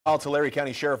While Tulare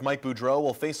County Sheriff Mike Boudreaux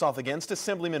will face off against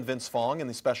Assemblyman Vince Fong in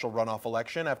the special runoff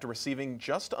election after receiving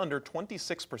just under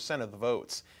 26% of the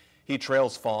votes. He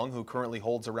trails Fong, who currently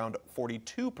holds around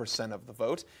 42% of the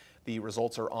vote. The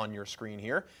results are on your screen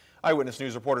here. Eyewitness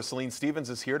News reporter Celine Stevens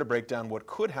is here to break down what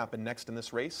could happen next in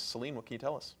this race. Celine, what can you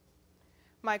tell us?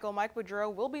 Mike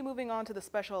Boudreaux will be moving on to the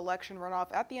special election runoff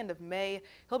at the end of May.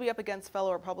 He'll be up against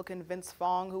fellow Republican Vince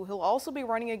Fong, who he'll also be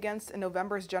running against in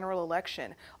November's general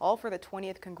election, all for the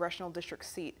 20th Congressional District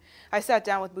seat. I sat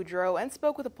down with Boudreaux and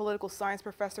spoke with a political science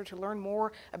professor to learn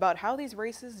more about how these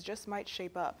races just might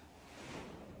shape up.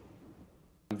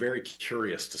 I'm very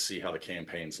curious to see how the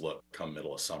campaigns look come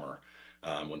middle of summer,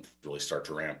 when they really start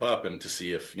to ramp up, and to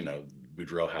see if,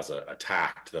 Boudreaux has a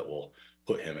tact that will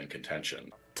put him in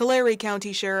contention. Tulare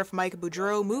County Sheriff Mike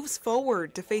Boudreaux moves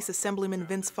forward to face Assemblyman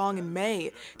Vince Fong in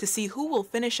May to see who will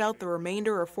finish out the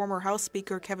remainder of former House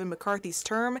Speaker Kevin McCarthy's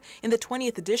term in the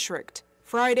 20th District.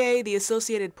 Friday, the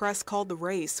Associated Press called the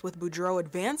race, with Boudreaux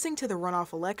advancing to the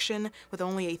runoff election with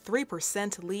only a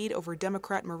 3% lead over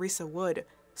Democrat Marissa Wood.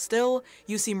 Still,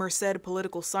 UC Merced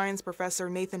political science professor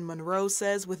Nathan Monroe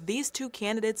says with these two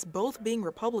candidates both being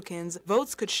Republicans,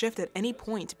 votes could shift at any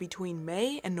point between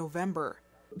May and November.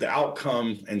 The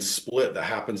outcome and split that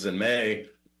happens in May,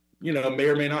 may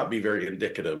or may not be very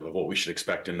indicative of what we should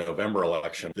expect in November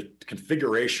election. The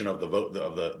configuration of the vote,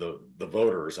 the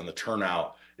voters and the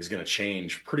turnout is going to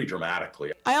change pretty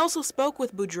dramatically. I also spoke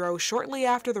with Boudreaux shortly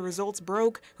after the results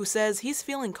broke, who says he's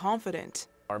feeling confident.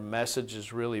 Our message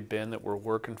has really been that we're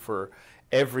working for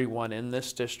everyone in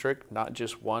this district, not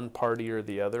just one party or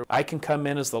the other. I can come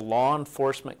in as the law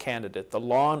enforcement candidate, the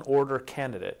law and order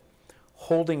candidate,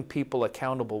 holding people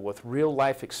accountable with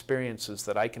real-life experiences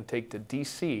that I can take to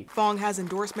D.C. Fong has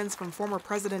endorsements from former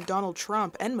President Donald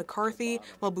Trump and McCarthy,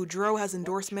 while Boudreaux has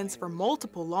endorsements from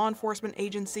multiple law enforcement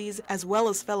agencies, as well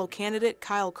as fellow candidate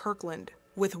Kyle Kirkland.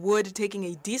 With Wood taking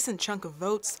a decent chunk of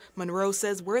votes, Monroe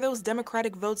says where those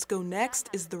Democratic votes go next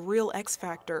is the real X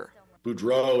factor.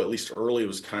 Boudreaux, at least early,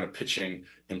 was kind of pitching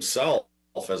himself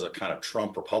as a kind of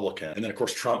Trump Republican. And then, of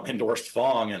course, Trump endorsed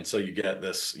Fong, and so you get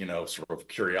this, sort of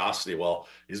curiosity. Well,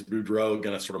 is Boudreaux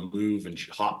going to sort of move and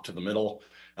hop to the middle?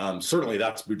 Certainly,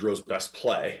 that's Boudreaux's best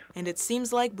play. And it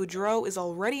seems like Boudreaux is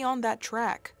already on that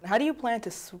track. How do you plan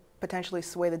to potentially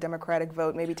sway the Democratic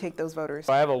vote, maybe take those voters?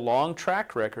 I have a long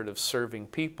track record of serving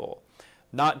people,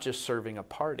 not just serving a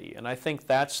party. And I think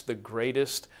that's the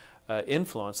greatest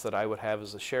influence that I would have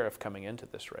as a sheriff coming into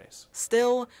this race.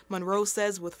 Still, Monroe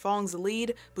says with Fong's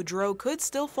lead, Boudreaux could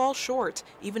still fall short,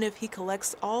 even if he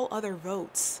collects all other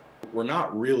votes. We're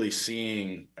not really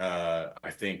seeing,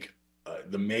 I think,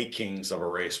 the makings of a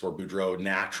race where Boudreaux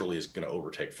naturally is going to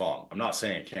overtake Fong. I'm not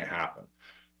saying it can't happen,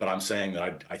 but I'm saying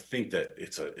that I think that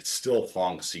it's still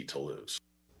Fong's seat to lose.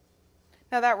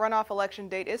 Now, that runoff election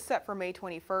date is set for May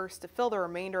 21st to fill the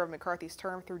remainder of McCarthy's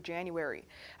term through January.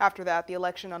 After that, the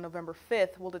election on November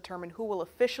 5th will determine who will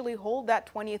officially hold that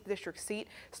 20th district seat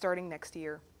starting next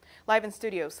year. Live in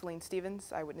studio, Celine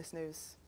Stevens, Eyewitness News.